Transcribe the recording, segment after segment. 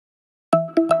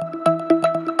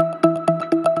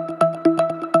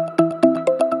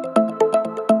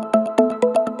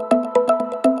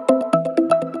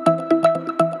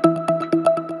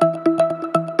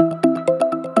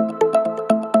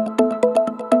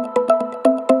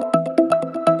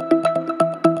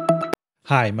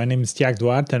Hi, my name is Tiago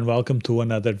Duarte and welcome to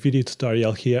another video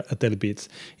tutorial here at Daily Beats.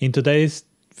 In today's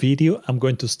video, I'm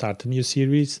going to start a new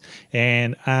series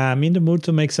and I'm in the mood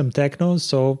to make some techno,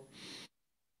 so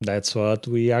that's what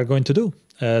we are going to do.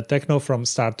 Techno from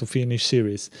start to finish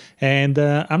series. And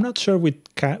I'm not sure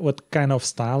what kind of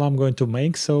style I'm going to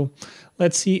make, so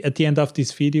let's see. At the end of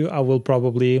this video, I will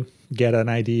probably get an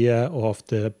idea of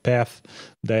the path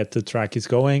that the track is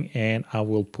going and I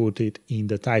will put it in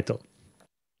the title.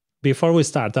 Before we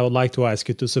start, I would like to ask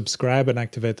you to subscribe and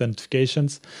activate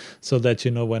notifications so that you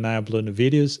know when I upload new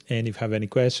videos. And if you have any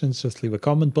questions, just leave a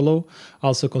comment below.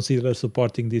 Also consider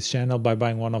supporting this channel by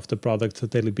buying one of the products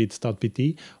at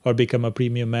dailybeats.pt or become a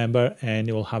premium member and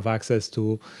you will have access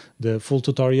to the full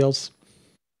tutorials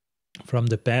from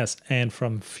the past and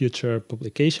from future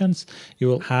publications. You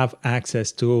will have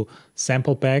access to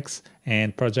sample packs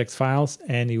and project files,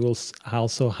 and you will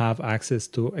also have access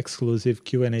to exclusive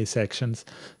Q&A sessions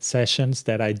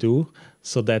that I do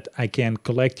so that I can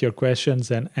collect your questions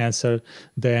and answer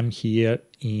them here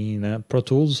in Pro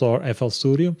Tools or FL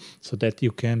Studio so that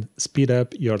you can speed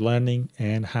up your learning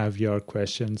and have your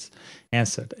questions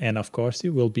answered. And of course,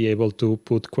 you will be able to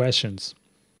put questions.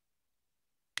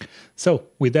 So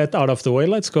with that out of the way,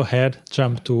 let's go ahead,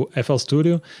 jump to FL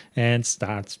Studio and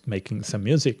start making some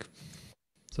music.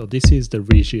 So this is the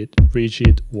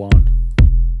rigid one.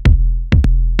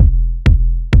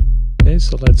 Okay,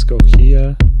 so let's go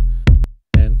here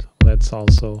and let's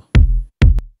also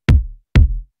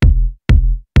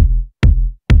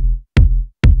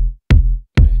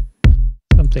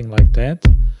something like that.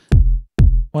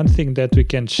 One thing that we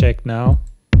can check now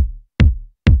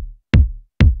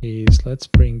is let's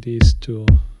bring these to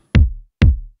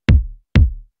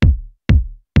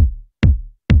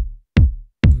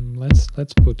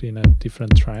let's put in a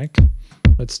different track.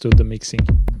 Let's do the mixing.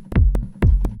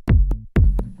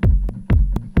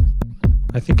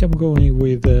 I think I'm going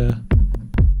with A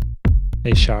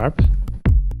sharp.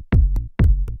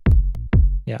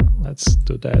 Yeah, let's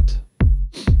do that.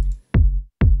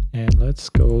 And let's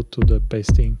go to the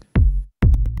pasting.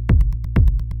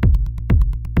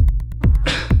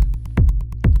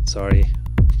 Sorry.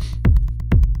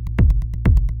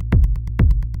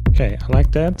 Okay, I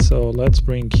like that. So let's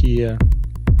bring here,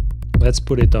 let's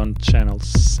put it on channel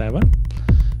 7,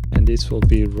 and this will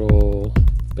be roll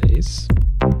bass.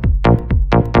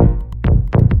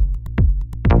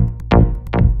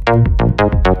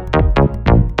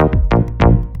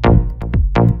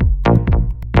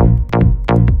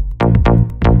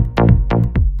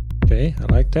 Okay, I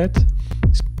like that.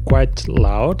 It's quite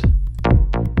loud.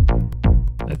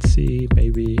 Let's see,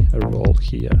 maybe a roll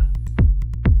here.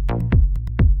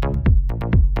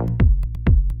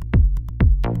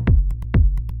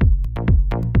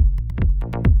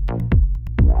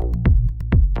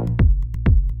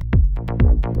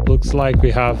 Looks like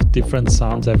we have different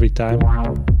sounds every time.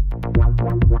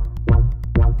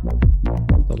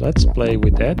 So let's play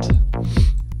with that.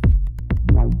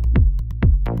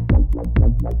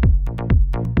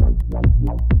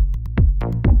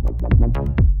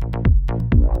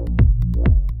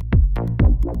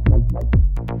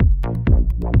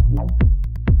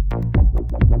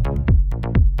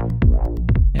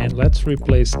 And let's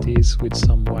replace this with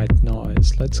some white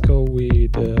noise. Let's go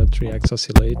with the 3x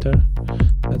oscillator.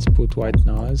 Let's put white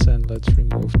noise and let's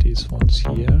remove these ones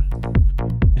here.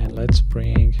 And let's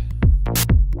bring...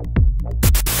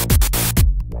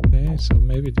 Okay, so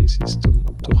maybe this is too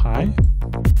high.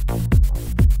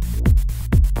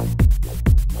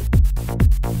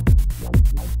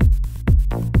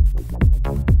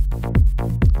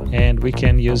 And we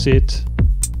can use it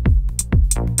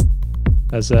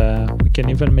as a... we can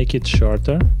even make it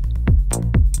shorter.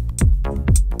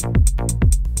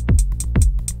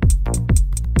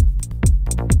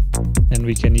 And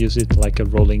we can use it like a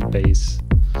rolling bass,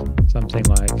 something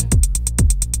like.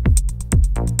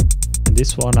 And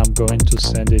this one I'm going to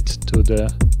send it to the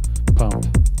pump.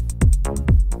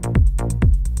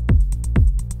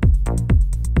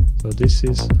 So this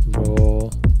is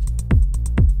roll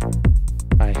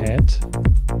hi-hat.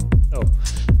 So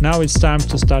now it's time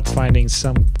to start finding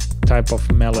some type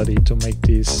of melody to make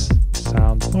this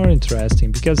sound more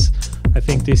interesting, because I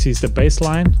think this is the bass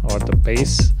line or the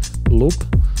bass loop.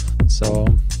 So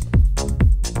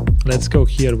let's go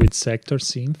here with sector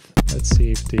synth. Let's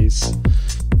see if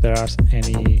there are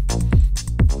any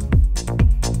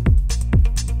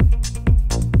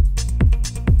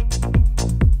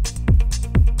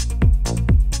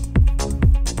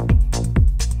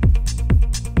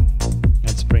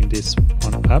let's bring this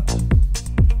one up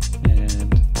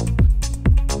and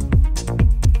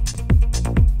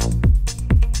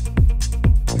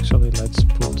actually let's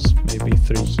put maybe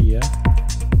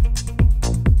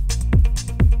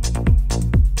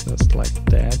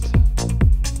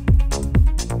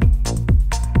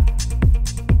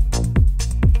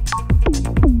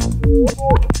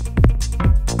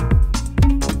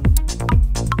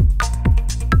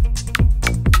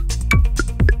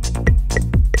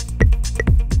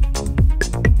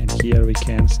And here we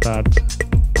can start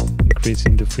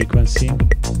increasing the frequency.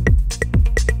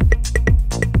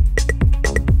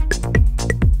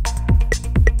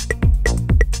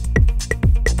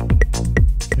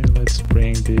 Okay, let's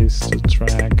bring this to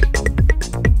track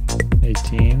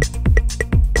 18.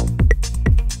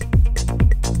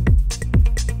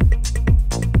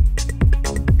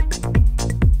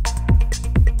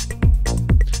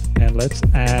 And let's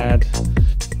add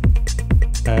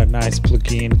a nice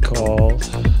plugin called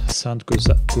Sound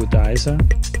Goodizer.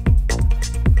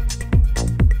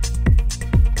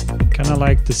 Kinda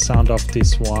like the sound of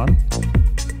this one,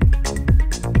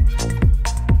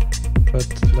 but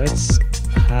let's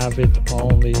have it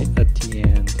only at the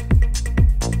end.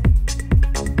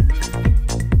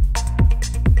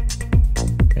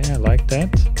 Okay, I like that.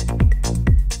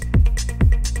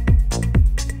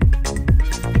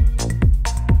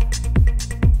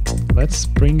 Let's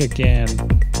bring again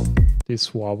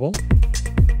this wobble.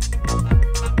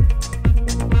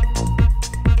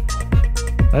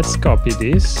 Let's copy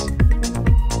this.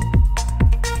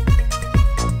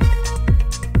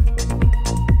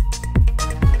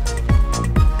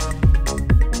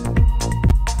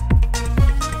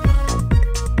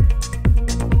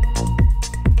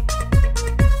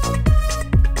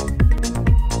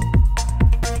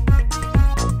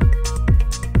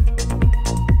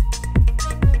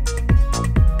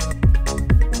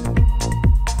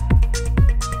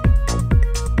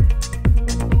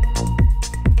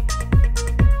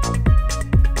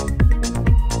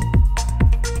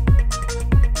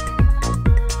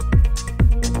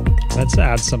 Let's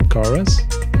add some chorus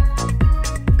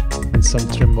and some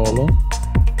tremolo,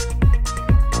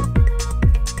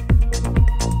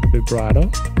 vibrato.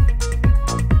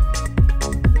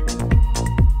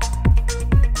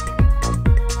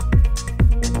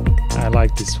 I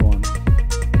like this one.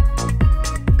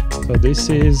 So this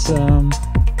is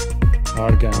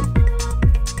organ.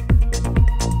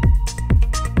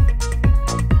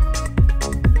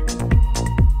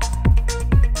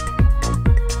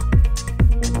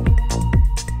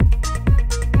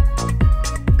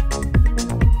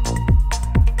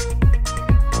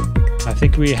 I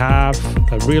think we have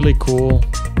a really cool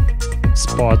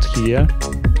spot here,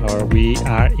 or we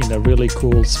are in a really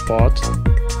cool spot.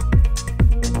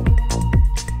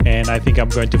 And I think I'm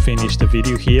going to finish the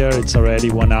video here. It's already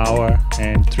 1 hour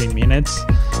and 3 minutes,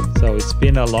 so it's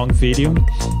been a long video,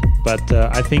 but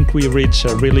I think we reach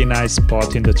a really nice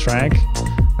spot in the track.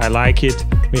 I like it.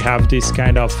 We have this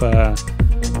kind of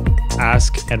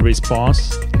ask and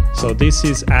response. So this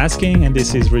is asking and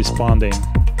this is responding.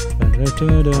 So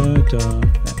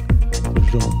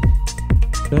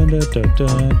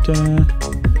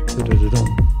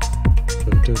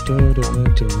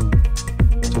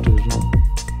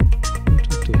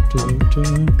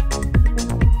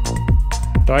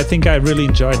I think I really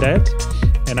enjoyed that,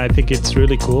 and I think it's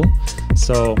really cool.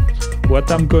 So what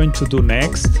I'm going to do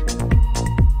next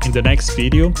in the next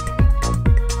video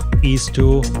is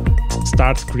to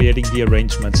start creating the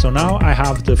arrangement. So now I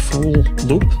have the full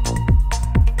loop,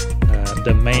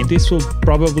 the main. This will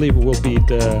probably be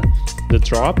the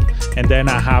drop, and then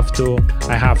I have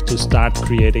to start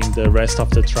creating the rest of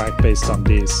the track based on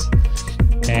this.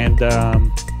 And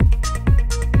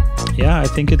yeah, I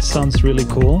think it sounds really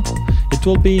cool. It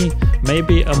will be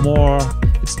maybe a more,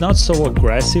 it's not so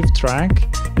aggressive track.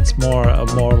 It's more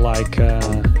like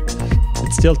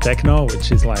it's still techno,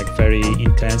 which is like very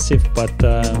intensive, but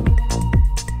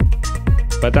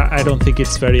I don't think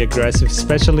it's very aggressive,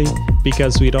 especially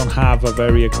because we don't have a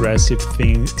very aggressive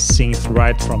synth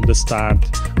right from the start.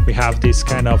 We have this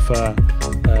kind of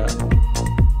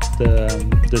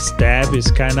the stab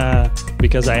is kind of,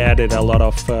 because I added a lot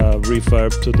of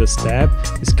reverb to the stab,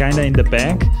 it's kind of in the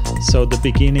back, so the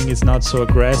beginning is not so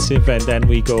aggressive, and then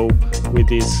we go with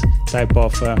this type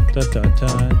of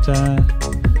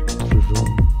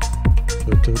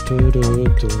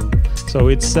so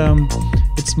it's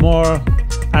more,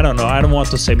 I don't know, I don't want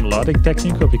to say melodic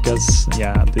technical, because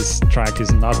yeah, this track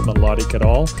is not melodic at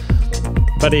all,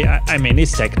 but I mean,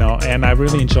 it's techno, and I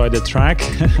really enjoyed the track.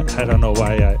 I don't know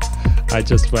why I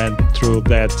just went through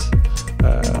that,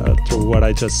 through what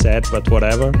I just said, but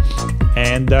whatever.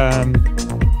 And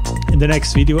in the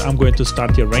next video, I'm going to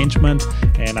start the arrangement,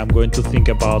 and I'm going to think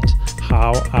about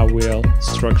how I will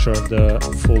structure the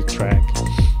full track.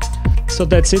 So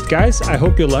that's it, guys. I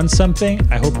hope you learned something.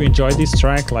 I hope you enjoyed this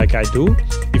track like I do.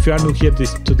 If you are new here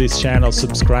to this channel,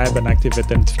 subscribe and activate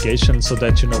the notification so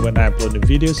that you know when I upload new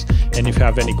videos. And if you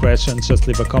have any questions, just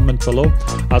leave a comment below.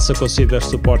 Also consider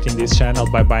supporting this channel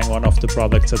by buying one of the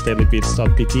products at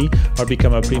dailybeats.pt or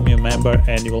become a premium member,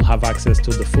 and you will have access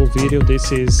to the full video.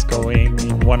 This is going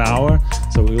in 1 hour,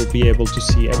 so you will be able to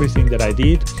see everything that I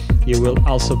did. You will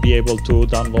also be able to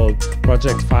download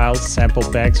project files, sample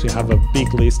packs. We have a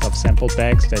big list of sample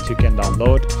packs that you can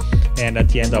download, and at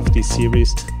the end of this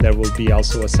series there will be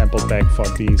also a sample pack for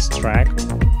this track.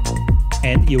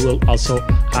 And you will also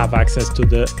have access to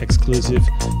the exclusive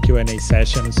Q&A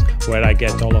sessions where I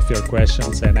get all of your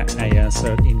questions and I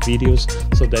answer in videos,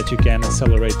 so that you can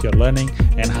accelerate your learning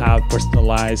and have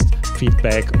personalized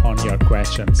feedback on your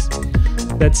questions.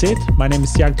 That's it. My name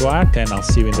is Tiago Duarte, and I'll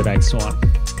see you in the next one.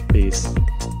 Peace.